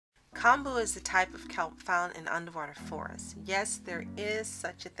Kombu is the type of kelp found in underwater forests. Yes, there is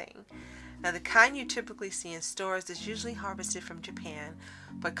such a thing. Now, the kind you typically see in stores is usually harvested from Japan,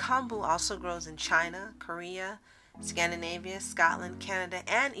 but kombu also grows in China, Korea, Scandinavia, Scotland, Canada,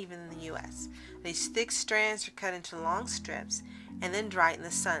 and even in the US. These thick strands are cut into long strips and then dried in the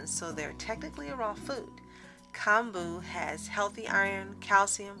sun, so they're technically a raw food. Kombu has healthy iron,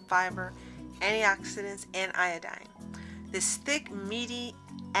 calcium, fiber, antioxidants, and iodine. This thick, meaty,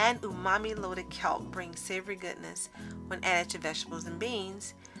 and umami-loaded kelp brings savory goodness when added to vegetables and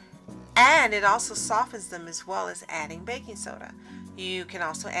beans, and it also softens them as well as adding baking soda. You can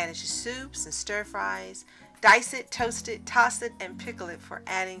also add it to soups and stir fries, dice it, toast it, toss it, and pickle it for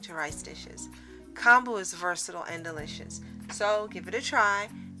adding to rice dishes. Kombu is versatile and delicious, so give it a try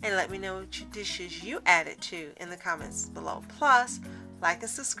and let me know which dishes you add it to in the comments below. Plus, like and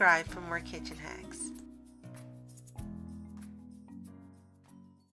subscribe for more kitchen hacks.